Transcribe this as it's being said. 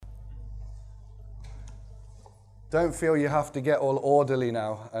Don't feel you have to get all orderly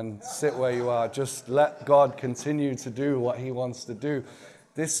now and sit where you are. Just let God continue to do what he wants to do.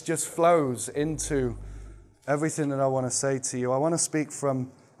 This just flows into everything that I want to say to you. I'm going to speak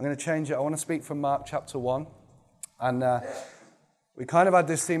from Mark chapter 1. And we kind of had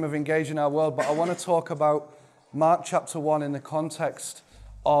this theme of engaging our world, but I want to talk about Mark chapter 1 in the context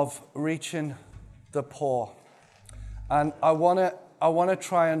of reaching the poor. And I want to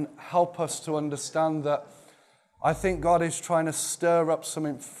try and help us to understand that I think God is trying to stir up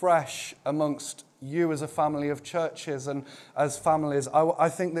something fresh amongst you as a family of churches and as families. I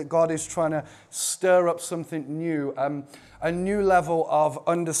think that God is trying to stir up something new, a new level of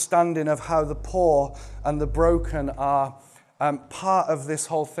understanding of how the poor and the broken are part of this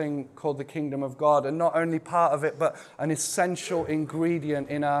whole thing called the kingdom of God. And not only part of it, but an essential ingredient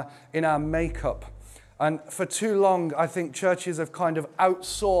in our makeup. And for too long, I think churches have kind of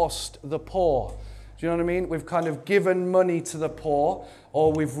outsourced the poor. Do you know what I mean? We've kind of given money to the poor,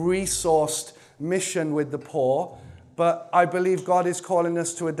 or we've resourced mission with the poor. But I believe God is calling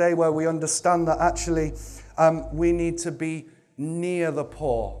us to a day where we understand that actually we need to be near the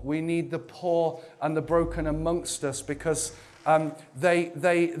poor. We need the poor and the broken amongst us because they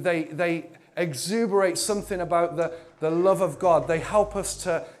exuberate something about the love of God. They help us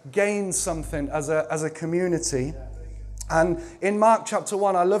to gain something as a community. And in Mark chapter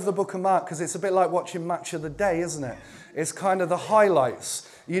 1, I love the book of Mark because it's a bit like watching Match of the Day, isn't it? It's kind of the highlights.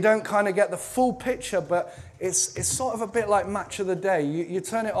 You don't kind of get the full picture, but it's sort of a bit like Match of the Day. You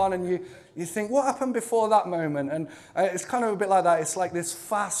turn it on and you think, what happened before that moment? And it's kind of a bit like that. It's like this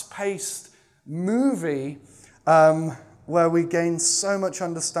fast-paced movie where we gain so much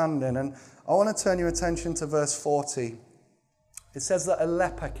understanding. And I want to turn your attention to verse 40. It says that a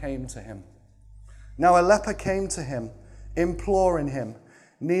leper came to him. Now a leper came to him, imploring him,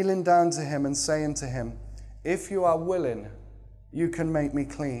 kneeling down to him and saying to him, "If you are willing, you can make me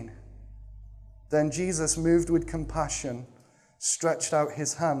clean." Then Jesus, moved with compassion, stretched out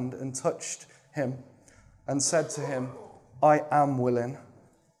his hand and touched him and said to him, "I am willing,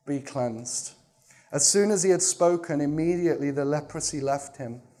 be cleansed." As soon as he had spoken, immediately the leprosy left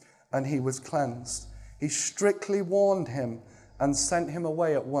him and he was cleansed. He strictly warned him and sent him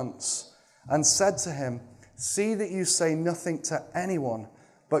away at once and said to him, "See that you say nothing to anyone,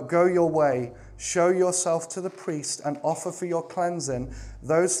 but go your way, show yourself to the priest and offer for your cleansing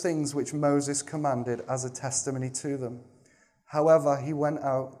those things which Moses commanded as a testimony to them." However, he went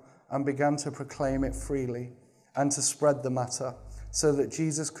out and began to proclaim it freely and to spread the matter, so that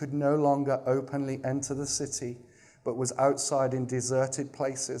Jesus could no longer openly enter the city, but was outside in deserted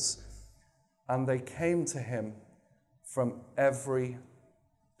places. And they came to him from every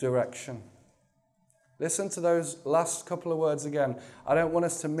direction. Listen to those last couple of words again. I don't want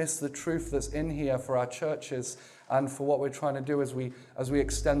us to miss the truth that's in here for our churches and for what we're trying to do as we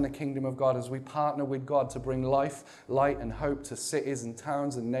extend the kingdom of God, as we partner with God to bring life, light, and hope to cities and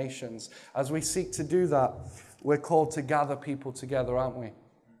towns and nations. As we seek to do that, we're called to gather people together, aren't we?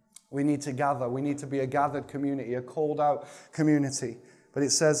 We need to gather. We need to be a gathered community, a called out community. But it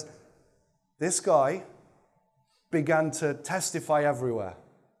says, this guy began to testify everywhere.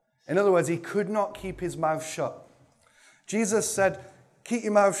 In other words, he could not keep his mouth shut. Jesus said, "Keep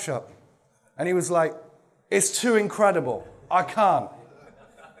your mouth shut." And he was like, "It's too incredible. I can't."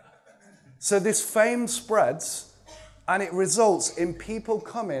 So this fame spreads, and it results in people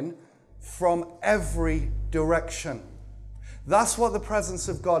coming from every direction. That's what the presence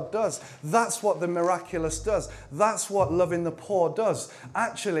of God does. That's what the miraculous does. That's what loving the poor does.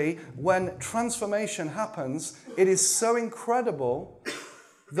 Actually, when transformation happens, it is so incredible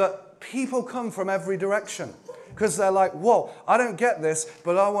that people come from every direction because they're like, whoa, I don't get this,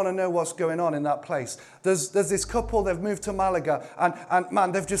 but I want to know what's going on in that place. There's this couple, they've moved to Malaga, and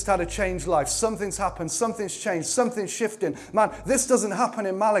man, they've just had a changed life. Something's happened, something's changed, something's shifting. Man, this doesn't happen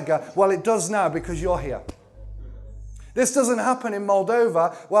in Malaga. Well, it does now because you're here. This doesn't happen in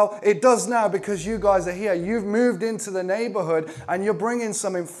Moldova. Well, it does now because you guys are here. You've moved into the neighborhood and you're bringing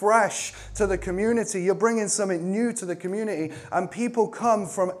something fresh to the community. You're bringing something new to the community, and people come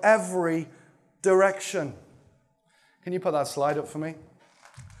from every direction. Can you put that slide up for me?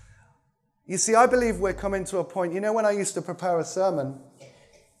 You see, I believe we're coming to a point. You know, when I used to prepare a sermon,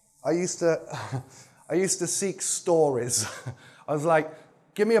 I used to seek stories. I was like,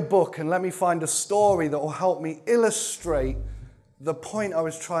 give me a book and let me find a story that will help me illustrate the point I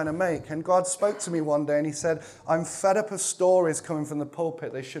was trying to make. And God spoke to me one day and he said, "I'm fed up of stories coming from the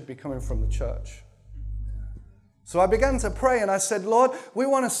pulpit. They should be coming from the church." So I began to pray and I said, "Lord, we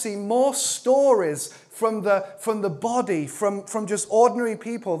want to see more stories from the body, from just ordinary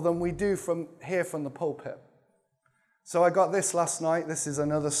people than we do from here from the pulpit. So I got this last night. This is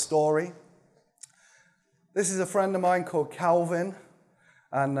another story. This is a friend of mine called Calvin,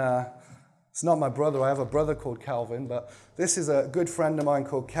 and it's not my brother. I have a brother called Calvin, but this is a good friend of mine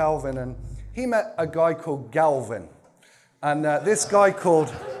called Calvin, and he met a guy called Galvin. And this guy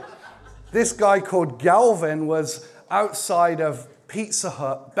called Galvin was outside of Pizza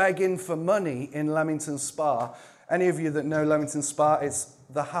Hut begging for money in Leamington Spa. Any of you that know Leamington Spa, it's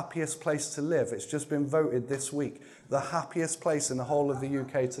the happiest place to live. It's just been voted this week the happiest place in the whole of the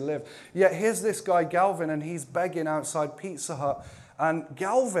UK to live. Yet here's this guy Galvin, and he's begging outside Pizza Hut. And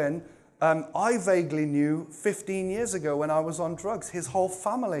Galvin, I vaguely knew 15 years ago when I was on drugs. His whole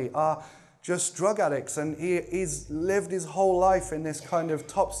family are just drug addicts, and he's lived his whole life in this kind of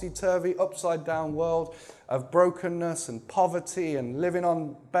topsy-turvy, upside-down world of brokenness and poverty and living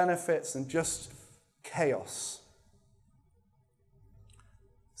on benefits and just chaos.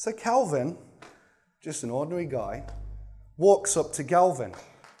 So Calvin, just an ordinary guy, walks up to Galvin.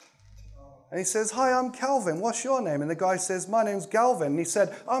 And he says, "Hi, I'm Calvin. What's your name?" And the guy says, "My name's Galvin." And he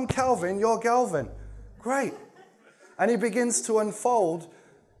said, "I'm Calvin, you're Galvin." Great. And he begins to unfold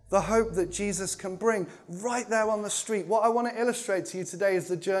the hope that Jesus can bring right there on the street. What I want to illustrate to you today is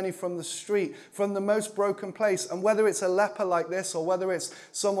the journey from the street, from the most broken place. And whether it's a leper like this, or whether it's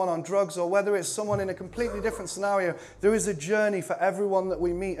someone on drugs, or whether it's someone in a completely different scenario, there is a journey for everyone that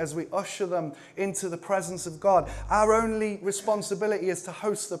we meet as we usher them into the presence of God. Our only responsibility is to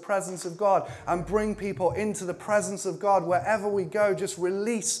host the presence of God and bring people into the presence of God. Wherever we go, just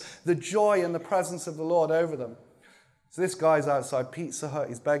release the joy and the presence of the Lord over them. So this guy's outside Pizza Hut.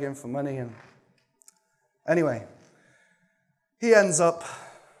 He's begging for money. And anyway, he ends up,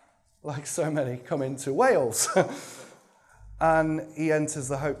 like so many, coming to Wales. And he enters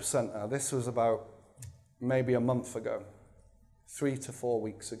the Hope Centre. This was about maybe a month ago, 3 to 4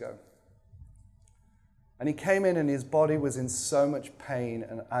 weeks ago. And he came in and his body was in so much pain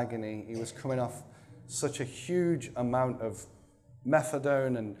and agony. He was coming off such a huge amount of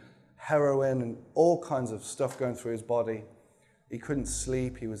methadone and heroin and all kinds of stuff going through his body. He couldn't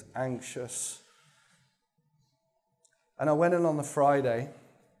sleep. He was anxious. And I went in on the Friday.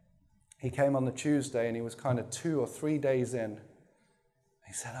 He came on the Tuesday, and he was kind of 2 or 3 days in.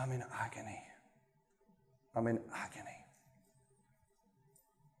 He said, "I'm in agony. I'm in agony."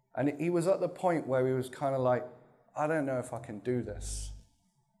 And he was at the point where he was kind of like, "I don't know if I can do this."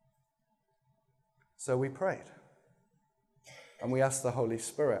 So we prayed. And we asked the Holy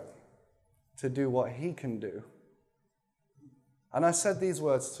Spirit to do what he can do. And I said these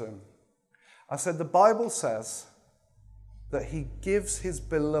words to him. I said, "The Bible says that he gives his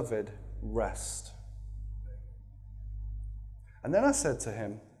beloved rest." And then I said to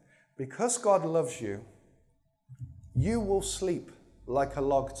him, "Because God loves you, you will sleep like a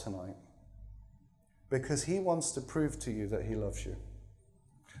log tonight, because he wants to prove to you that he loves you."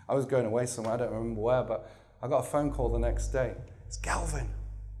 I was going away somewhere, I don't remember where, but I got a phone call the next day. It's Galvin.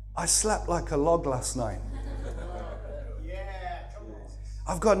 "I slept like a log last night.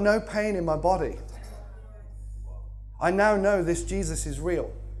 I've got no pain in my body. I now know this Jesus is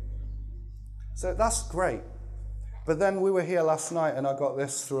real." So that's great. But then we were here last night and I got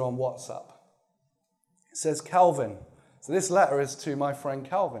this through on WhatsApp. It says, "Calvin." So this letter is to my friend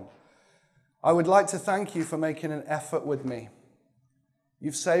Calvin. "I would like to thank you for making an effort with me.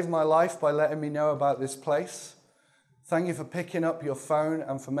 You've saved my life by letting me know about this place. Thank you for picking up your phone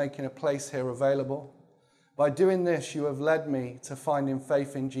and for making a place here available. By doing this, you have led me to finding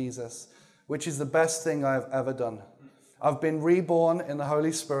faith in Jesus, which is the best thing I have ever done. I've been reborn in the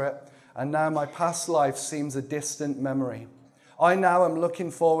Holy Spirit, and now my past life seems a distant memory. I now am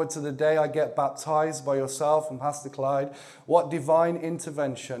looking forward to the day I get baptized by yourself and Pastor Clyde. What divine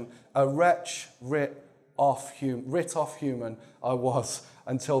intervention, a wretch writ off human I was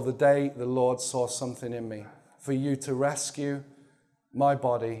until the day the Lord saw something in me, for you to rescue my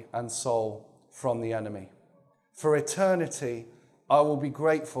body and soul from the enemy. For eternity, I will be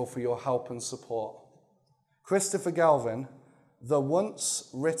grateful for your help and support. Christopher Galvin, the once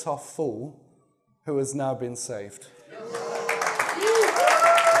writ-off fool who has now been saved."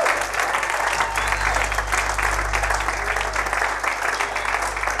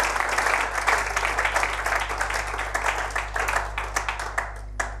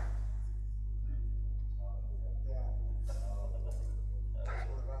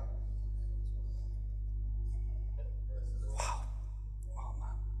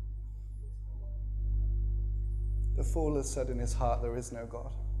 The fool has said in his heart, there is no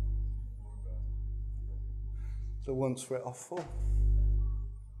God. The once writ-off fool.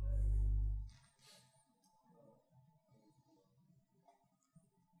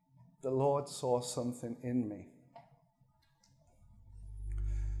 The Lord saw something in me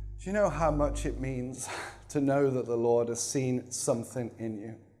Do you know how much it means to know that the Lord has seen something in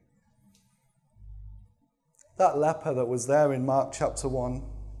you? That leper that was there in Mark chapter 1,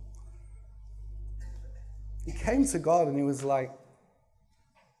 he came to God and he was like,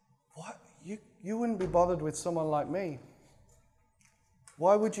 what? You wouldn't be bothered with someone like me.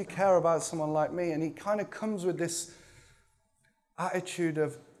 Why would you care about someone like me? And he kind of comes with this attitude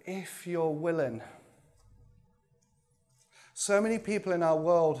of, if you're willing. So many people in our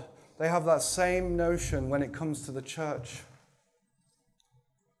world, they have that same notion when it comes to the church.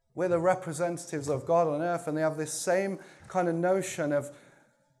 We're the representatives of God on earth, and they have this same kind of notion of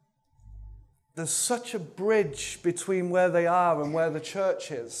there's such a bridge between where they are and where the church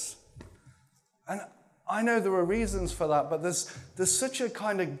is. And I know there are reasons for that, but there's such a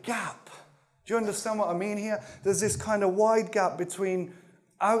kind of gap. Do you understand what I mean here? There's this kind of wide gap between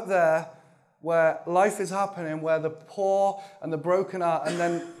out there where life is happening, where the poor and the broken are, and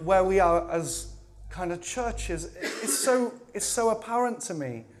then where we are as kind of churches. It's so apparent to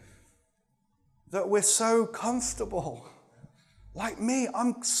me that we're so comfortable. Like me,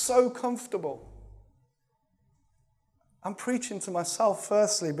 I'm so comfortable. I'm preaching to myself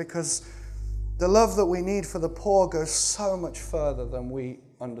firstly because the love that we need for the poor goes so much further than we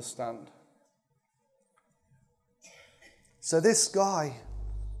understand. So this guy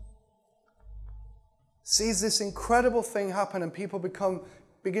sees this incredible thing happen and people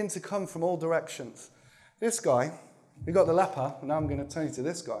begin to come from all directions. This guy, we got the leper, now I'm going to turn you to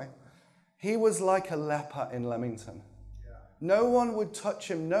this guy. He was like a leper in Leamington. No one would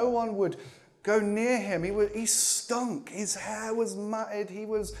touch him. No one would go near him. He stunk. His hair was matted. He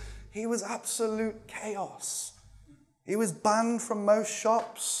was absolute chaos. He was banned from most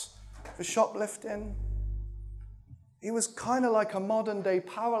shops for shoplifting. He was kind of like a modern day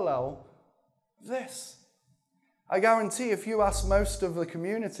parallel of this. I guarantee if you ask most of the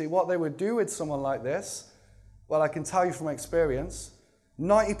community what they would do with someone like this, well, I can tell you from experience,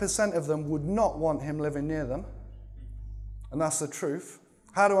 90% of them would not want him living near them. And that's the truth.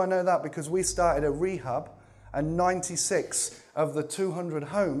 How do I know that? Because we started a rehab and 96 of the 200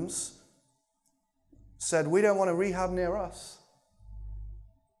 homes said, we don't want a rehab near us.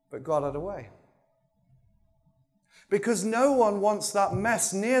 But God had a way. Because no one wants that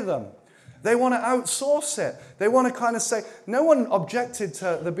mess near them. They want to outsource it. They want to kind of say, no one objected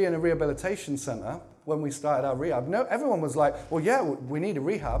to there being a rehabilitation center when we started our rehab. No, everyone was like, well, yeah, we need a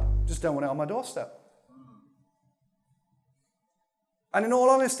rehab, just don't want it on my doorstep. And in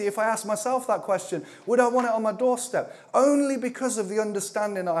all honesty, if I ask myself that question, would I want it on my doorstep? Only because of the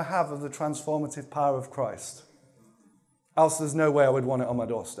understanding I have of the transformative power of Christ. Else there's no way I would want it on my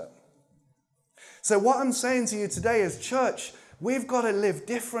doorstep. So what I'm saying to you today is, church, we've got to live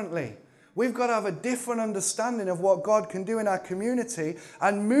differently. We've got to have a different understanding of what God can do in our community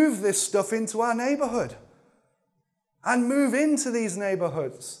and move this stuff into our neighborhood. And move into these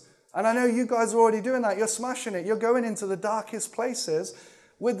neighborhoods. And I know you guys are already doing that. You're smashing it. You're going into the darkest places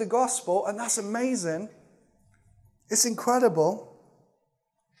with the gospel, and that's amazing. It's incredible.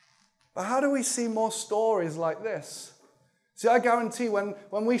 But how do we see more stories like this? See, I guarantee when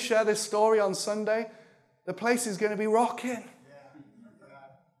we share this story on Sunday, the place is going to be rocking.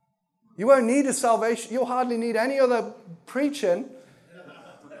 You won't need a salvation. You'll hardly need any other preaching.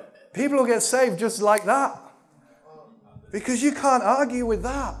 People will get saved just like that. Because you can't argue with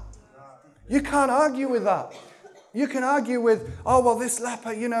that. You can't argue with that. You can argue with, oh, well, this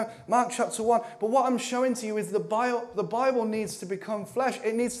leper, Mark chapter 1. But what I'm showing to you is the Bible needs to become flesh.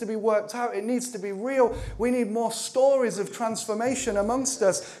 It needs to be worked out. It needs to be real. We need more stories of transformation amongst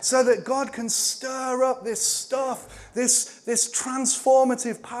us so that God can stir up this stuff, this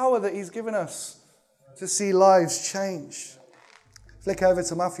transformative power that he's given us to see lives change. Flick over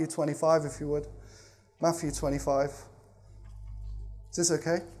to Matthew 25, if you would. Matthew 25. Is this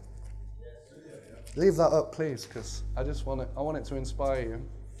okay? Leave that up, please, because I want it to inspire you.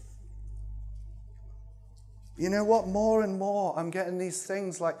 You know what? More and more, I'm getting these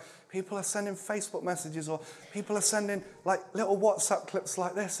things like people are sending Facebook messages or people are sending like little WhatsApp clips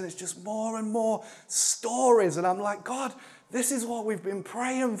like this, and it's just more and more stories. And I'm like, God, this is what we've been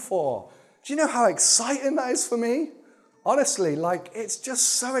praying for. Do you know how exciting that is for me? Honestly, like it's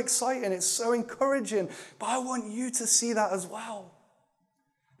just so exciting. It's so encouraging. But I want you to see that as well.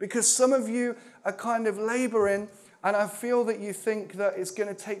 Because some of you are kind of laboring, and I feel that you think that it's going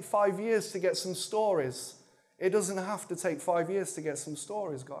to take 5 years to get some stories. It doesn't have to take 5 years to get some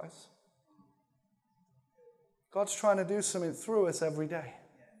stories, guys. God's trying to do something through us every day.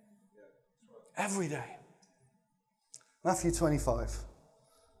 Every day. Matthew 25.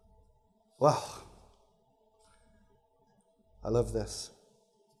 Wow. I love this.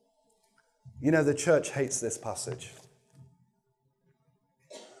 You know, the church hates this passage.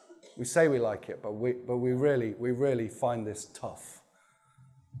 We say we like it, but we really find this tough.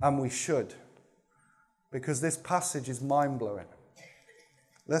 And we should. Because this passage is mind-blowing.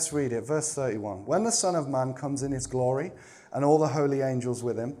 Let's read it, verse 31. When the Son of Man comes in his glory and all the holy angels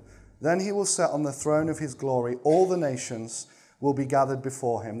with him, then he will set on the throne of his glory. All the nations will be gathered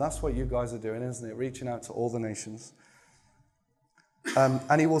before him. That's what you guys are doing, isn't it? Reaching out to all the nations.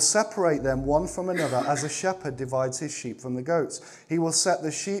 And he will separate them one from another as a shepherd divides his sheep from the goats. He will set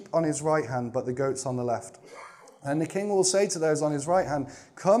the sheep on his right hand, but the goats on the left. And the king will say to those on his right hand,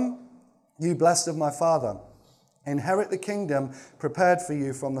 "Come, you blessed of my Father. Inherit the kingdom prepared for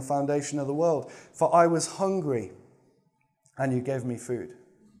you from the foundation of the world. For I was hungry, and you gave me food."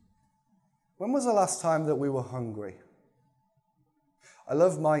 When was the last time that we were hungry? I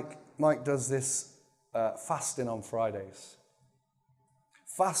love Mike. Mike does this fasting on Fridays.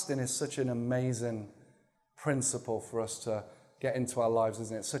 Fasting is such an amazing principle for us to get into our lives,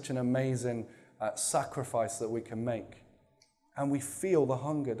 isn't it? Such an amazing sacrifice that we can make. And we feel the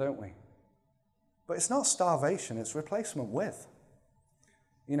hunger, don't we? But it's not starvation, it's replacement with.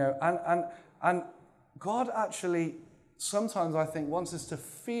 You know, and God actually sometimes, I think, wants us to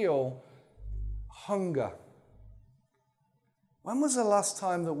feel hunger. When was the last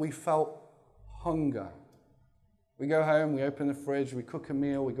time that we felt hunger? We go home, we open the fridge, we cook a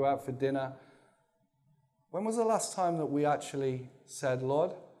meal, we go out for dinner. When was the last time that we actually said,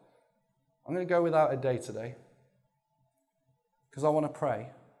 "Lord, I'm going to go without a day today because I want to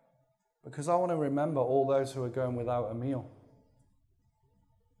pray, because I want to remember all those who are going without a meal"?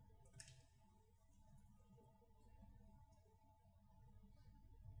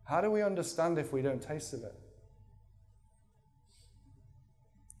 How do we understand if we don't taste of it?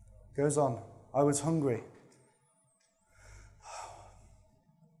 Goes on, "I was hungry,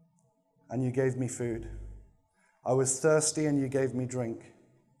 and you gave me food. I was thirsty, and you gave me drink.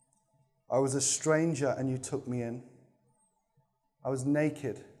 I was a stranger, and you took me in. I was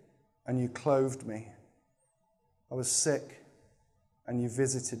naked, and you clothed me. I was sick, and you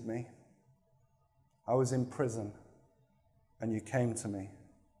visited me. I was in prison, and you came to me."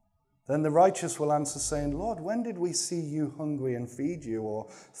 Then the righteous will answer, saying, "Lord, when did we see you hungry and feed you, or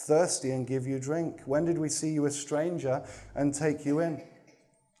thirsty and give you drink? When did we see you a stranger and take you in,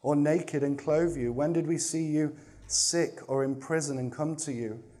 or naked and clothe you? When did we see you sick or in prison and come to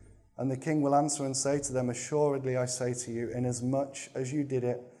you?" And the king will answer and say to them, "Assuredly I say to you, inasmuch as you did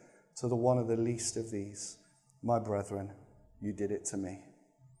it to the one of the least of these, my brethren, you did it to me."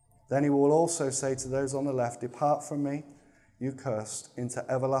 Then he will also say to those on the left, "Depart from me, you cursed, into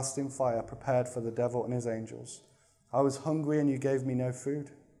everlasting fire prepared for the devil and his angels. I was hungry and you gave me no food.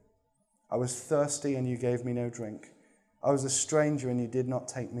 I was thirsty and you gave me no drink. I was a stranger and you did not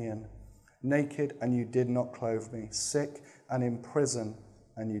take me in. Naked and you did not clothe me. Sick and in prison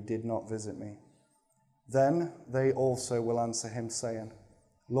and you did not visit me." Then they also will answer him, saying,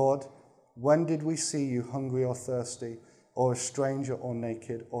 "Lord, when did we see you hungry or thirsty, or a stranger or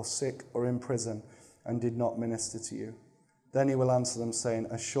naked, or sick or in prison, and did not minister to you?" Then he will answer them, saying,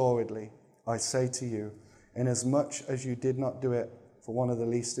 "Assuredly I say to you, inasmuch as you did not do it for one of the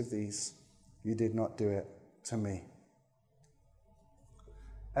least of these, you did not do it to me."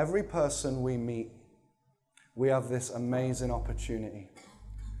 Every person we meet, we have this amazing opportunity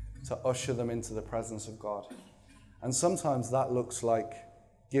to usher them into the presence of God. And sometimes that looks like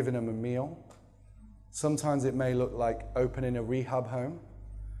giving them a meal. Sometimes it may look like opening a rehab home.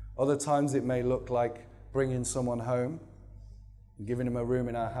 Other times it may look like bringing someone home and giving them a room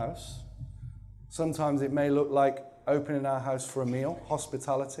in our house. Sometimes it may look like opening our house for a meal,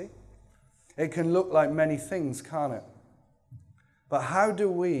 hospitality. It can look like many things, can't it? But how do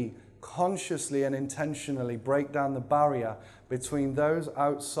we consciously and intentionally break down the barrier between those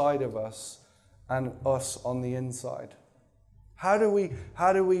outside of us and us on the inside? How do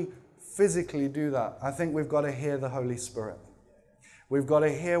we physically do that? I think we've got to hear the Holy Spirit. We've got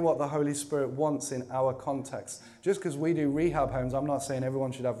to hear what the Holy Spirit wants in our context. Just because we do rehab homes, I'm not saying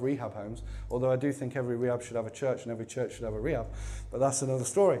everyone should have rehab homes, although I do think every rehab should have a church and every church should have a rehab, but that's another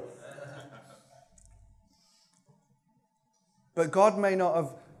story. But God may not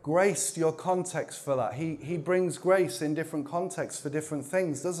have graced your context for that. He brings grace in different contexts for different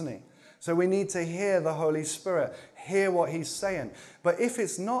things, doesn't he? So we need to hear the Holy Spirit, hear what he's saying. But if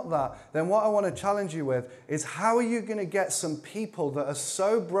it's not that, then what I want to challenge you with is, how are you going to get some people that are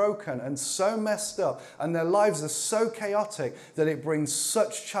so broken and so messed up and their lives are so chaotic that it brings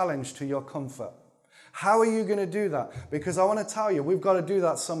such challenge to your comfort? How are you going to do that? Because I want to tell you, we've got to do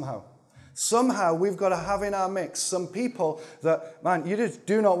that somehow. Somehow we've got to have in our mix some people that, man, you just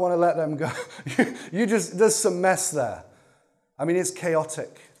do not want to let them go. There's some mess there. I mean, it's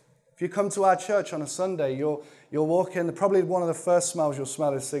chaotic. If you come to our church on a Sunday, you'll walk in, probably one of the first smells you'll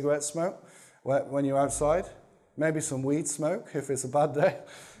smell is cigarette smoke when you're outside. Maybe some weed smoke if it's a bad day.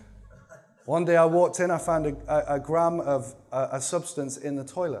 One day I walked in, I found a gram of a substance in the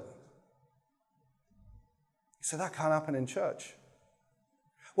toilet. He said, that can't happen in church.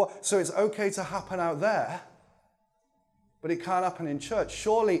 What? So it's okay to happen out there, but it can't happen in church.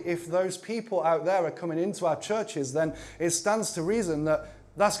 Surely if those people out there are coming into our churches, then it stands to reason that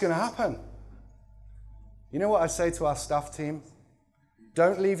that's going to happen. You know what I say to our staff team?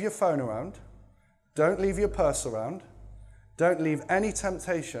 Don't leave your phone around. Don't leave your purse around. Don't leave any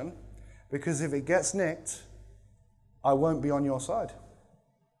temptation, because if it gets nicked, I won't be on your side.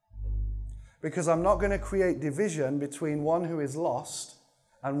 Because I'm not going to create division between one who is lost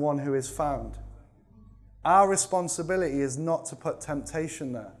and one who is found. Our responsibility is not to put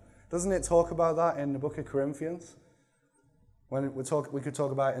temptation there. Doesn't it talk about that in the book of Corinthians? When we could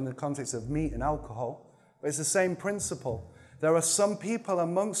talk about it in the context of meat and alcohol. But it's the same principle. There are some people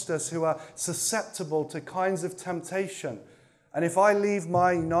amongst us who are susceptible to kinds of temptation. And if I leave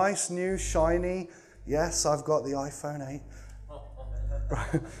my nice, new, shiny, yes, I've got the iPhone 8.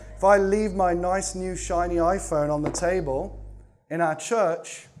 If I leave my nice, new, shiny iPhone on the table in our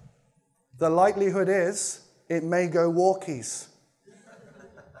church, the likelihood is it may go walkies.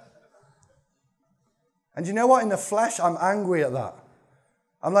 And you know what? In the flesh, I'm angry at that.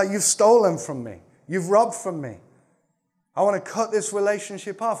 I'm like, you've stolen from me. You've robbed from me. I want to cut this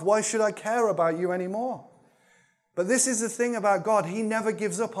relationship off. Why should I care about you anymore? But this is the thing about God. He never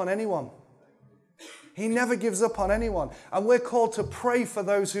gives up on anyone. He never gives up on anyone. And we're called to pray for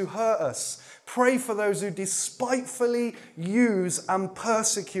those who hurt us. Pray for those who despitefully use and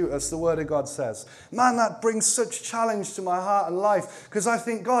persecute us, the Word of God says. Man, that brings such challenge to my heart and life, because I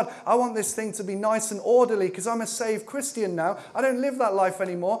think, God, I want this thing to be nice and orderly, because I'm a saved Christian now. I don't live that life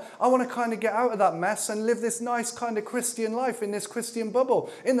anymore. I want to kind of get out of that mess and live this nice kind of Christian life in this Christian bubble.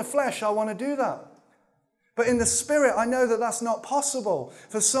 In the flesh, I want to do that. But in the spirit, I know that that's not possible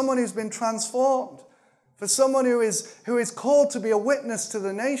for someone who's been transformed. For someone who is called to be a witness to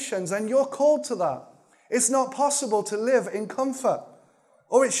the nations, and you're called to that. It's not possible to live in comfort,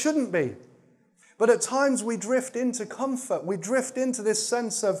 or it shouldn't be. But at times we drift into comfort. We drift into this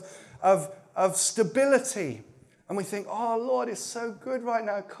sense of stability. And we think, oh, Lord, it's so good right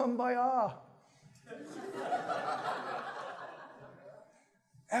now. Come by our.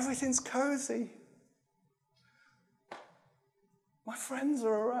 Everything's cozy. My friends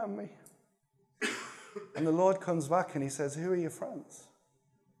are around me. And the Lord comes back and he says, who are your friends?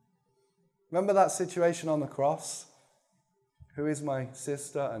 Remember that situation on the cross? Who is my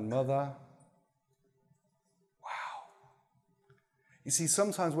sister and mother? Wow. You see,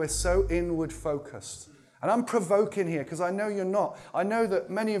 sometimes we're so inward focused. And I'm provoking here because I know you're not. I know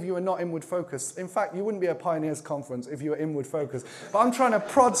that many of you are not inward focused. In fact, you wouldn't be at Pioneers Conference if you were inward focused. But I'm trying to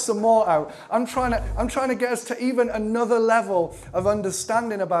prod some more out. I'm trying to get us to even another level of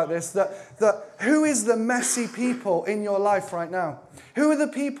understanding about this. That who is the messy people in your life right now? Who are the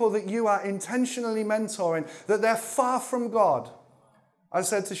people that you are intentionally mentoring, that they're far from God? I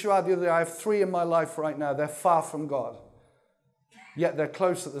said to Shuad the other day, I have 3 in my life right now. They're far from God. Yet they're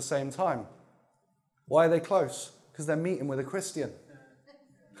close at the same time. Why are they close? Because they're meeting with a Christian.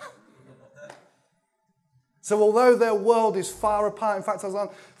 So although their world is far apart, in fact, I was on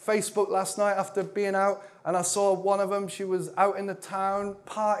Facebook last night after being out, and I saw one of them. She was out in the town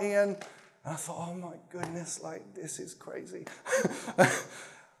partying, and I thought, oh my goodness, like this is crazy. And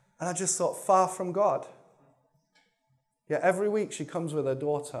I just thought, far from God. Yet every week she comes with her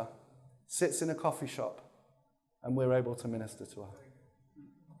daughter, sits in a coffee shop, and we're able to minister to her.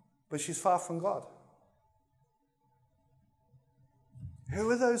 But she's far from God. Who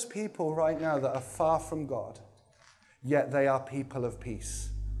are those people right now that are far from God, yet they are people of peace?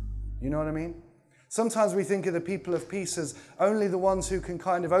 You know what I mean? Sometimes we think of the people of peace as only the ones who can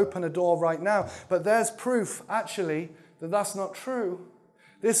kind of open a door right now. But there's proof, actually, that that's not true.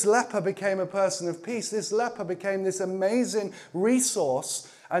 This leper became a person of peace. This leper became this amazing resource.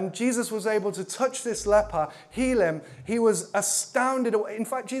 And Jesus was able to touch this leper, heal him. He was astounded. In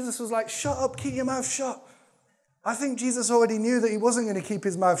fact, Jesus was like, shut up, keep your mouth shut. I think Jesus already knew that he wasn't going to keep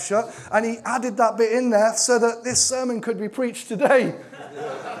his mouth shut, and he added that bit in there so that this sermon could be preached today.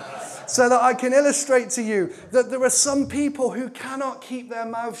 So that I can illustrate to you that there are some people who cannot keep their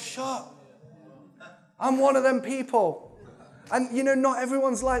mouth shut. I'm one of them people. And, you know, not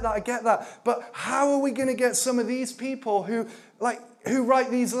everyone's like that. I get that. But how are we going to get some of these people who, like, who write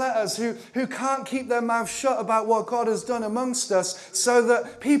these letters, who can't keep their mouth shut about what God has done amongst us, so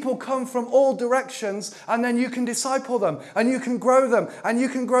that people come from all directions, and then you can disciple them, and you can grow them, and you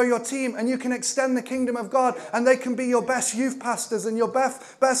can grow your team, and you can extend the kingdom of God, and they can be your best youth pastors and your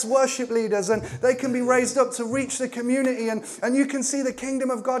best worship leaders, and they can be raised up to reach the community, and you can see the kingdom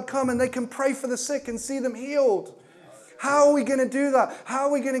of God come, and they can pray for the sick and see them healed. How are we going to do that? How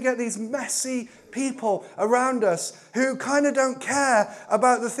are we going to get these messy people around us who kind of don't care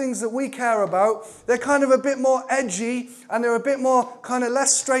about the things that we care about? They're kind of a bit more edgy, and they're a bit more kind of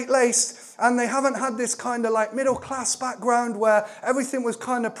less straight-laced, and they haven't had this kind of like middle-class background where everything was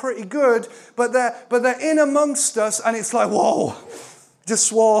kind of pretty good, but they're in amongst us, and it's like, whoa, just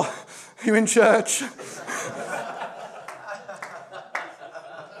swore, you in church?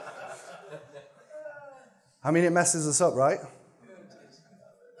 I mean, it messes us up, right?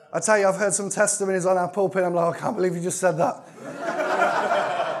 I tell you, I've heard some testimonies on our pulpit. I'm like, I can't believe you just said that.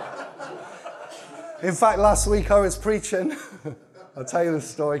 In fact, last week I was preaching. I'll tell you the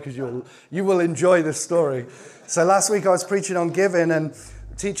story because you will enjoy this story. So last week I was preaching on giving and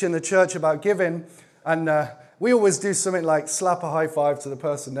teaching the church about giving. And we always do something like slap a high five to the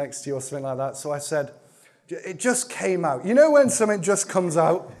person next to you or something like that. So I said, it just came out. You know when something just comes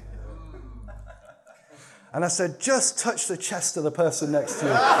out? And I said, just touch the chest of the person next to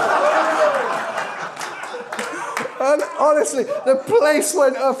you. And honestly, the place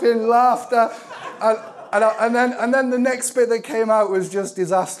went up in laughter. And then the next bit that came out was just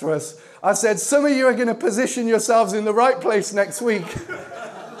disastrous. I said, some of you are going to position yourselves in the right place next week.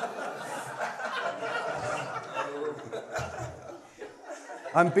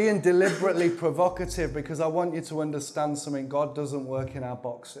 I'm being deliberately provocative because I want you to understand something. God doesn't work in our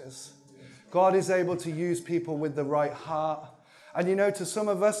boxes. God is able to use people with the right heart. And you know, to some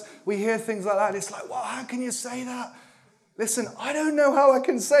of us, we hear things like that. And it's like, well, how can you say that? Listen, I don't know how I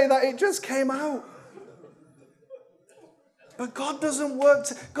can say that. It just came out. But God doesn't work.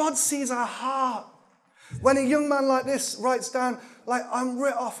 God sees our heart. When a young man like this writes down, like, I'm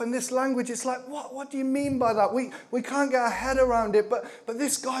writ off in this language, it's like, what do you mean by that? We can't get our head around it, but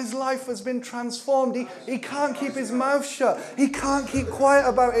this guy's life has been transformed. He can't keep his mouth shut. He can't keep quiet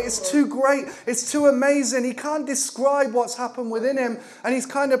about it. It's too great. It's too amazing. He can't describe what's happened within him, and he's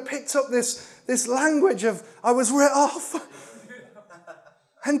kind of picked up this language of, I was writ off.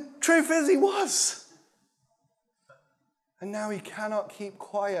 And truth is, he was. And now he cannot keep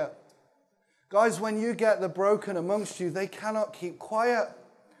quiet. Guys, when you get the broken amongst you, they cannot keep quiet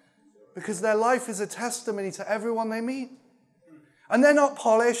because their life is a testimony to everyone they meet. And they're not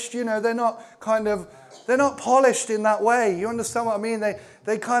polished, you know, they're not polished in that way. You understand what I mean?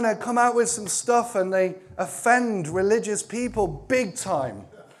 They kind of come out with some stuff and they offend religious people big time.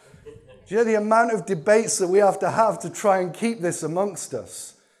 Do you know the amount of debates that we have to try and keep this amongst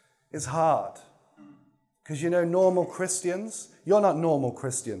us? It's hard. Because, you know, normal Christians, you're not normal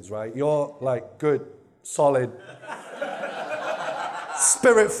Christians, right? You're like good, solid,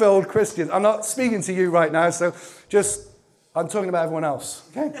 spirit-filled Christians. I'm not speaking to you right now, so I'm talking about everyone else,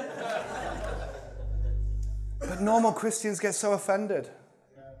 okay? But normal Christians get so offended.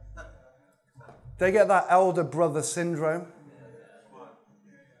 They get that elder brother syndrome.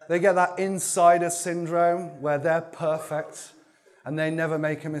 They get that insider syndrome where they're perfect and they never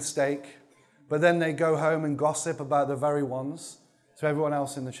make a mistake. But then they go home and gossip about the very ones to everyone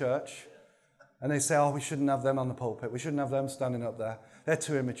else in the church. And they say, oh, we shouldn't have them on the pulpit. We shouldn't have them standing up there. They're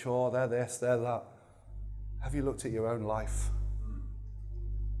too immature. They're this, they're that. Have you looked at your own life?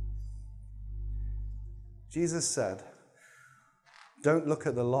 Jesus said, don't look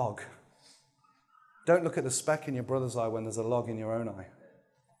at the log. Don't look at the speck in your brother's eye when there's a log in your own eye.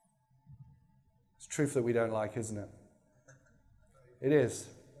 It's truth that we don't like, isn't it? It is.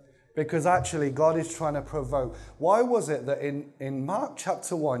 Because actually, God is trying to provoke. Why was it that in Mark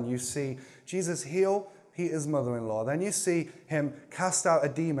chapter 1, you see Jesus heal Peter's mother-in-law. Then you see him cast out a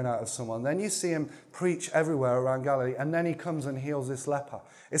demon out of someone. Then you see him preach everywhere around Galilee. And then he comes and heals this leper.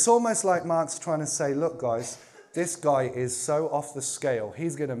 It's almost like Mark's trying to say, look, guys, this guy is so off the scale.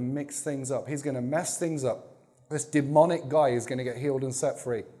 He's going to mix things up. He's going to mess things up. This demonic guy is going to get healed and set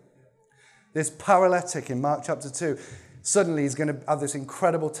free. This paralytic in Mark chapter 2, suddenly he's going to have this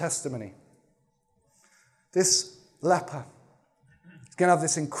incredible testimony. This leper is going to have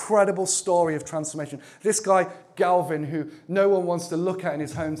this incredible story of transformation. This guy, Galvin, who no one wants to look at in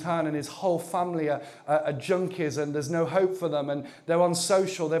his hometown, and his whole family are junkies and there's no hope for them, and they're on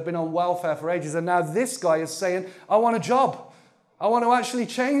social, they've been on welfare for ages, and now this guy is saying, I want a job. I want to actually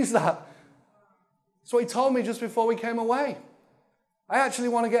change that. That's what he told me just before we came away. I actually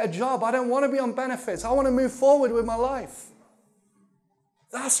want to get a job. I don't want to be on benefits. I want to move forward with my life.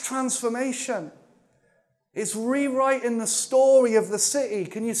 That's transformation. It's rewriting the story of the city.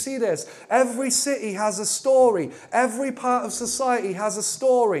 Can you see this? Every city has a story. Every part of society has a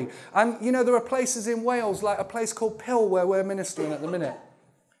story. And, there are places in Wales, like a place called Pill, where we're ministering at the minute.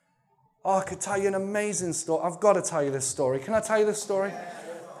 Oh, I could tell you an amazing story. I've got to tell you this story. Can I tell you this story?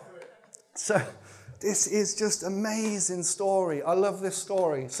 So, this is just an amazing story. I love this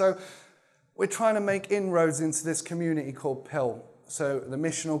story. So, we're trying to make inroads into this community called Pill. So, the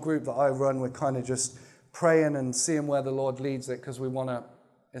missional group that I run, we're kind of just praying and seeing where the Lord leads it because we want to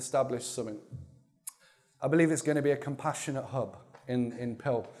establish something. I believe it's going to be a compassionate hub in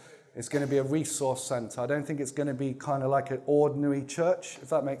Pill. It's going to be a resource center. I don't think it's going to be kind of like an ordinary church, if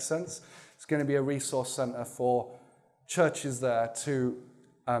that makes sense. It's going to be a resource center for churches there to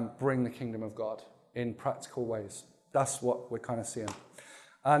bring the kingdom of God in practical ways. That's what we're kind of seeing.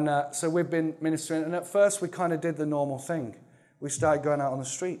 And so we've been ministering, and at first we kind of did the normal thing. We started going out on the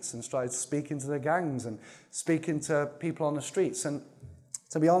streets and started speaking to the gangs and speaking to people on the streets. And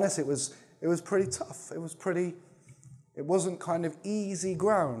to be honest, it was pretty tough. It wasn't kind of easy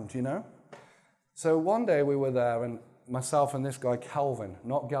ground, So one day we were there, and myself and this guy, Calvin,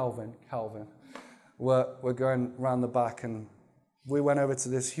 not Galvin, Calvin, were going round the back, and we went over to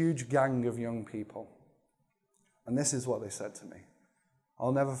this huge gang of young people. And this is what they said to me.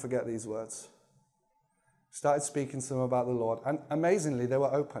 I'll never forget these words. Started speaking to them about the Lord, and amazingly, they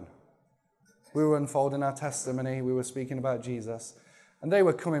were open. We were unfolding our testimony, we were speaking about Jesus, and they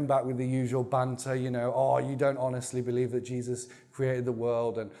were coming back with the usual banter, oh, you don't honestly believe that Jesus created the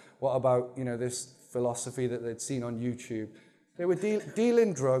world, and what about, this philosophy that they'd seen on YouTube. They were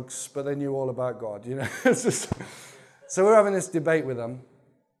dealing drugs, but they knew all about God, It's just... So we're having this debate with them,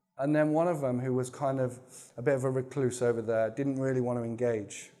 and then one of them, who was kind of a bit of a recluse over there, didn't really want to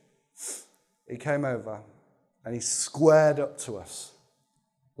engage. He came over, and he squared up to us.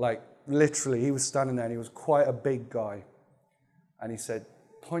 Like, literally, he was standing there, and he was quite a big guy. And he said,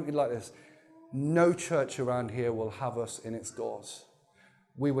 pointed like this, no church around here will have us in its doors.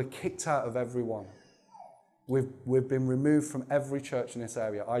 We were kicked out of every one. We've been removed from every church in this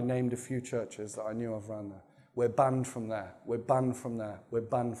area. I named a few churches that I knew of around there. We're banned from there. We're banned from there. We're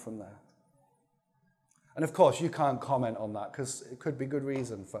banned from there. And of course, you can't comment on that because it could be good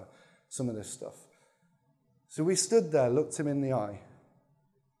reason for some of this stuff. So we stood there, looked him in the eye,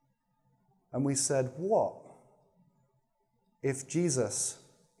 and we said, what if Jesus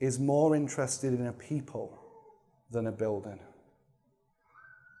is more interested in a people than a building?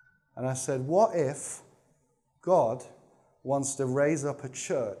 And I said, what if God wants to raise up a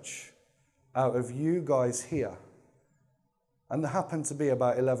church out of you guys here? And there happened to be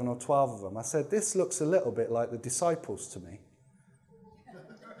about 11 or 12 of them. I said, this looks a little bit like the disciples to me.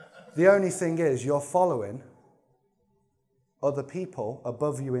 The only thing is, you're following other people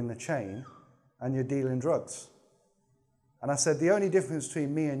above you in the chain, and you're dealing drugs. And I said, the only difference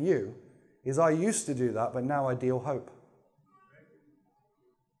between me and you is I used to do that, but now I deal hope.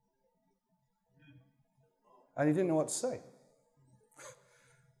 And he didn't know what to say.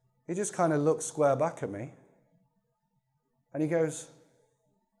 He just kind of looked square back at me, and he goes,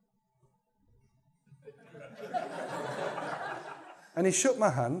 and he shook my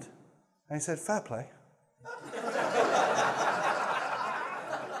hand, and he said, fair play.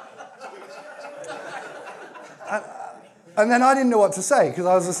 And then I didn't know what to say, because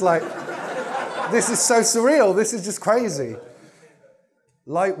I was just like, this is so surreal. This is just crazy.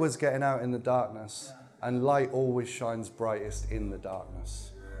 Light was getting out in the darkness, and light always shines brightest in the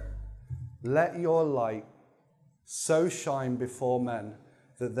darkness. Let your light so shine before men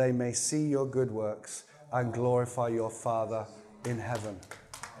that they may see your good works and glorify your Father in heaven.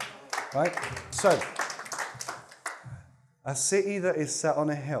 Right? So, a city that is set on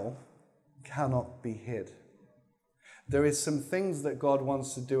a hill cannot be hid. There is some things that God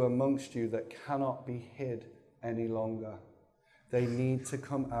wants to do amongst you that cannot be hid any longer. They need to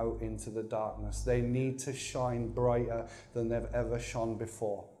come out into the darkness. They need to shine brighter than they've ever shone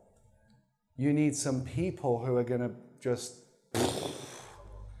before. You need some people who are going to just...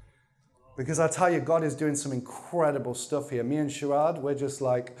 Because I tell you, God is doing some incredible stuff here. Me and Sharad, we're just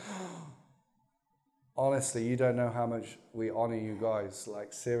like... Honestly, you don't know how much we honor you guys.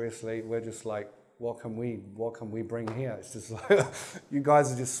 Like, seriously, we're just like, what can we bring here? It's just like, you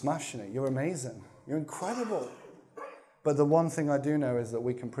guys are just smashing it. You're amazing. You're incredible. But the one thing I do know is that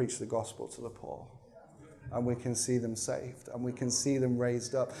we can preach the gospel to the poor. And we can see them saved. And we can see them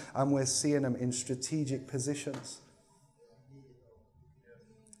raised up. And we're seeing them in strategic positions.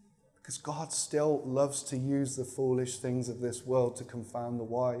 Because God still loves to use the foolish things of this world to confound the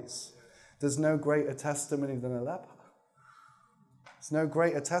wise. There's no greater testimony than a leper. It's no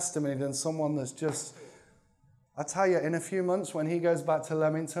greater testimony than someone that's just, I tell you, in a few months when he goes back to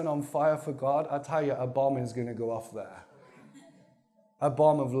Leamington on fire for God, I tell you, a bomb is going to go off there. A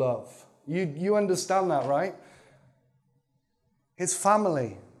bomb of love. You understand that, right? His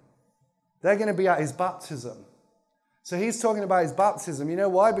family, they're going to be at his baptism. So he's talking about his baptism. You know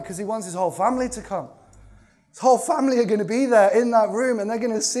why? Because he wants his whole family to come. His whole family are going to be there in that room, and they're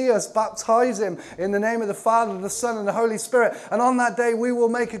going to see us baptize him in the name of the Father, the Son, and the Holy Spirit. And on that day, we will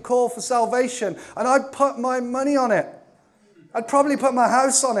make a call for salvation. And I'd put my money on it. I'd probably put my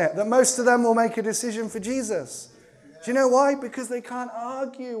house on it, that most of them will make a decision for Jesus. Do you know why? Because they can't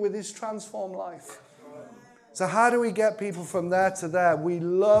argue with his transformed life. So how do we get people from there to there? We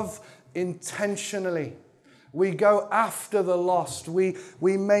love intentionally. We go after the lost. We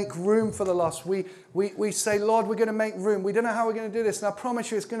make room for the lost. We say, Lord, we're going to make room. We don't know how we're going to do this. And I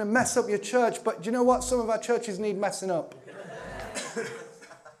promise you it's going to mess up your church. But do you know what? Some of our churches need messing up.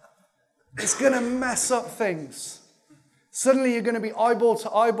 It's going to mess up things. Suddenly you're going to be eyeball to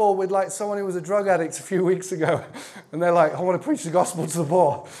eyeball with like someone who was a drug addict a few weeks ago. And they're like, I want to preach the gospel to the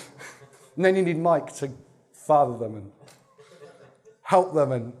poor. And then you need Mike to father them and help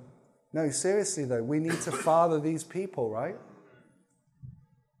them. And no, seriously though, we need to father these people, right?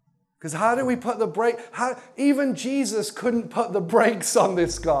 Because how do we put the brake? Even Jesus couldn't put the brakes on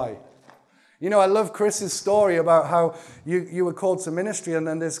this guy. You know, I love Chris's story about how you were called to ministry and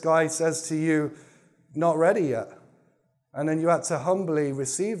then this guy says to you, not ready yet. And then you had to humbly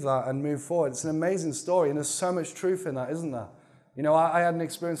receive that and move forward. It's an amazing story, and there's so much truth in that, isn't there? You know, I had an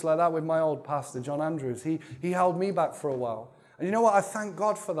experience like that with my old pastor, John Andrews. He held me back for a while. And you know what? I thank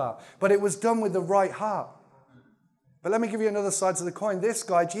God for that. But it was done with the right heart. But let me give you another side to the coin. This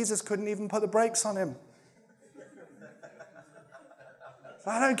guy, Jesus couldn't even put the brakes on him.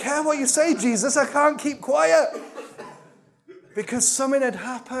 I don't care what you say, Jesus. I can't keep quiet. Because something had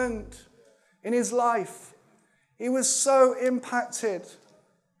happened in his life. He was so impacted.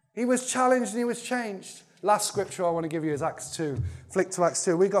 He was challenged and he was changed. Last scripture I want to give you is Acts 2. Flick to Acts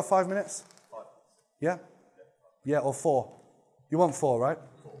 2. We got 5 minutes? Yeah? Yeah, or 4? You want 4, right?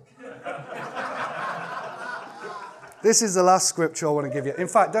 4. This is the last scripture I want to give you. In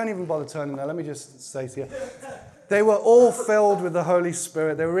fact, don't even bother turning there. Let me just say to you. They were all filled with the Holy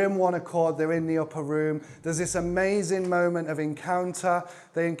Spirit. They were in one accord. They were in the upper room. There's this amazing moment of encounter.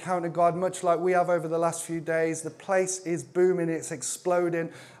 They encounter God much like we have over the last few days. The place is booming. It's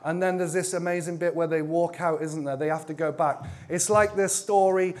exploding. And then there's this amazing bit where they walk out, isn't there? They have to go back. It's like this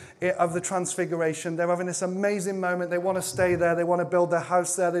story of the Transfiguration. They're having this amazing moment. They want to stay there. They want to build their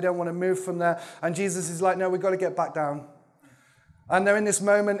house there. They don't want to move from there. And Jesus is like, no, we've got to get back down. And they're in this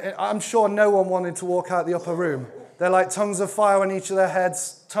moment. I'm sure no one wanted to walk out the upper room. They're like tongues of fire on each of their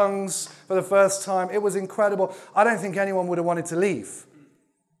heads, tongues for the first time. It was incredible. I don't think anyone would have wanted to leave.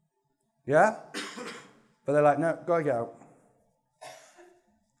 Yeah? But they're like, no, got to get out.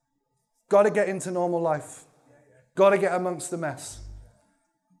 Got to get into normal life. Got to get amongst the mess.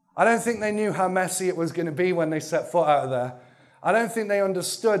 I don't think they knew how messy it was going to be when they set foot out of there. I don't think they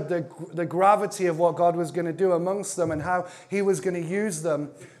understood the gravity of what God was going to do amongst them and how he was going to use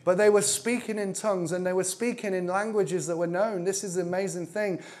them. But they were speaking in tongues and they were speaking in languages that were known. This is the amazing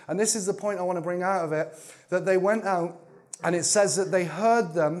thing. And this is the point I want to bring out of it. That they went out and it says that they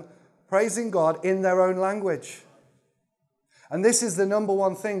heard them praising God in their own language. And this is the number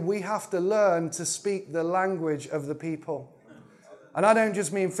one thing. We have to learn to speak the language of the people. And I don't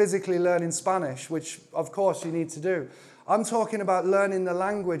just mean physically learning Spanish, which of course you need to do. I'm talking about learning the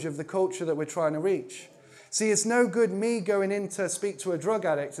language of the culture that we're trying to reach. See, it's no good me going in to speak to a drug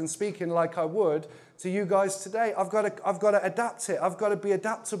addict and speaking like I would to you guys today. I've got to adapt it. I've got to be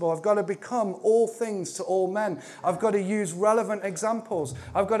adaptable. I've got to become all things to all men. I've got to use relevant examples.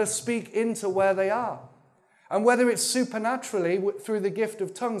 I've got to speak into where they are. And whether it's supernaturally through the gift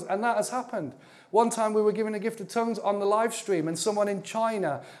of tongues, and that has happened. One time we were given a gift of tongues on the live stream and someone in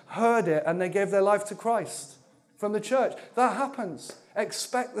China heard it and they gave their life to Christ. From the church. That happens.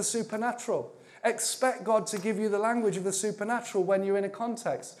 Expect the supernatural. Expect God to give you the language of the supernatural when you're in a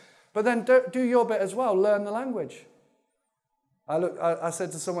context. But then do your bit as well. Learn the language. I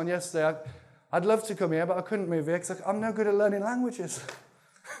said to someone yesterday, I'd love to come here, but I couldn't move here because I'm no good at learning languages.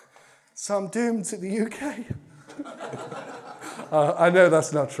 So I'm doomed to the UK. I know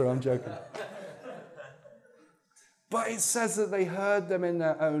that's not true. I'm joking. But it says that they heard them in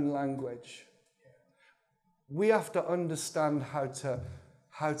their own language. We have to understand how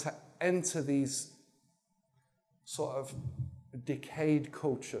to enter these sort of decayed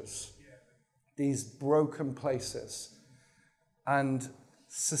cultures, these broken places, and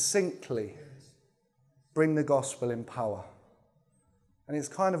succinctly bring the gospel in power. And it's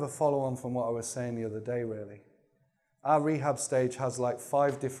kind of a follow-on from what I was saying the other day, really. Our rehab stage has like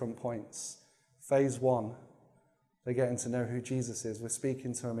 5 different points. Phase 1, they're getting to know who Jesus is. We're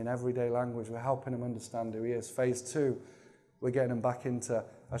speaking to them in everyday language. We're helping them understand who he is. Phase 2, we're getting them back into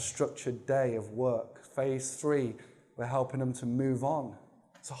a structured day of work. Phase 3, we're helping them to move on.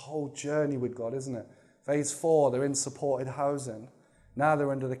 It's a whole journey with God, isn't it? Phase 4, they're in supported housing. Now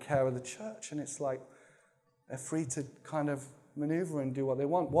they're under the care of the church, and it's like they're free to kind of maneuver and do what they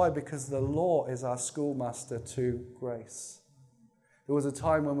want. Why? Because the law is our schoolmaster to grace. There was a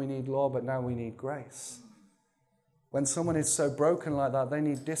time when we need law, but now we need grace. When someone is so broken like that, they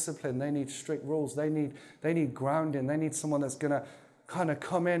need discipline, they need strict rules, they need grounding, they need someone that's going to kind of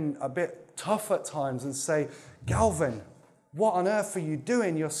come in a bit tough at times and say, Galvin, what on earth are you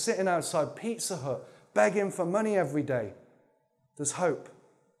doing? You're sitting outside Pizza Hut, begging for money every day. There's hope.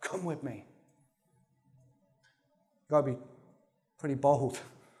 Come with me. You've got to be pretty bold.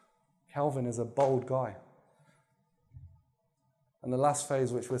 Calvin is a bold guy. And the last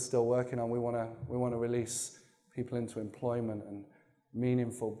phase, which we're still working on, we want to release people into employment and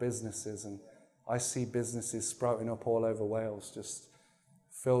meaningful businesses. And I see businesses sprouting up all over Wales, just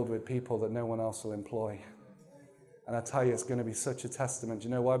filled with people that no one else will employ. And I tell you, it's going to be such a testament. Do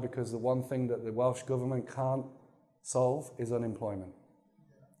you know why? Because the one thing that the Welsh government can't solve is unemployment.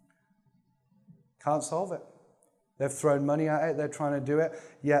 Can't solve it. They've thrown money at it, they're trying to do it,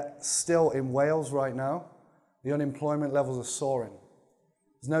 yet still in Wales right now, the unemployment levels are soaring.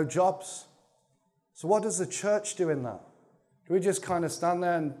 There's no jobs. So what does the church do in that? Do we just kind of stand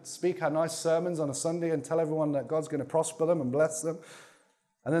there and speak our nice sermons on a Sunday and tell everyone that God's going to prosper them and bless them?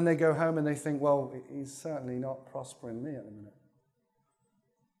 And then they go home and they think, well, he's certainly not prospering me at the minute.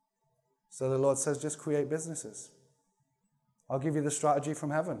 So the Lord says, just create businesses. I'll give you the strategy from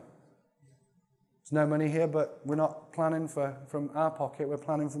heaven. There's no money here, but we're not planning from our pocket, we're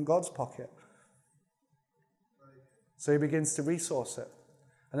planning from God's pocket. So he begins to resource it.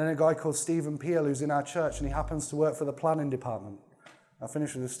 And then a guy called Stephen Peel, who's in our church, and he happens to work for the planning department. I'll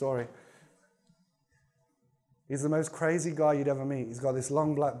finish with this story. He's the most crazy guy you'd ever meet. He's got this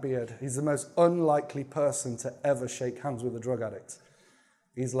long black beard. He's the most unlikely person to ever shake hands with a drug addict.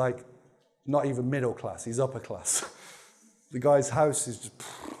 He's like not even middle class, he's upper class. The guy's house is just...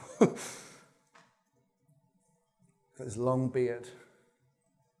 got this long beard.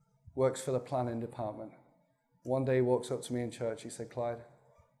 Works for the planning department. One day he walks up to me in church. He said, Clyde,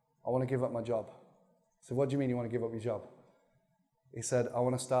 I want to give up my job. I said, what do you mean you want to give up your job? He said, I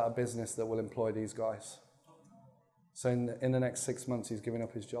want to start a business that will employ these guys. So in the next 6 months, he's giving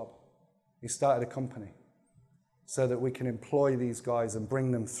up his job. He started a company so that we can employ these guys and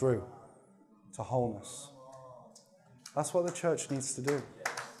bring them through to wholeness. That's what the church needs to do.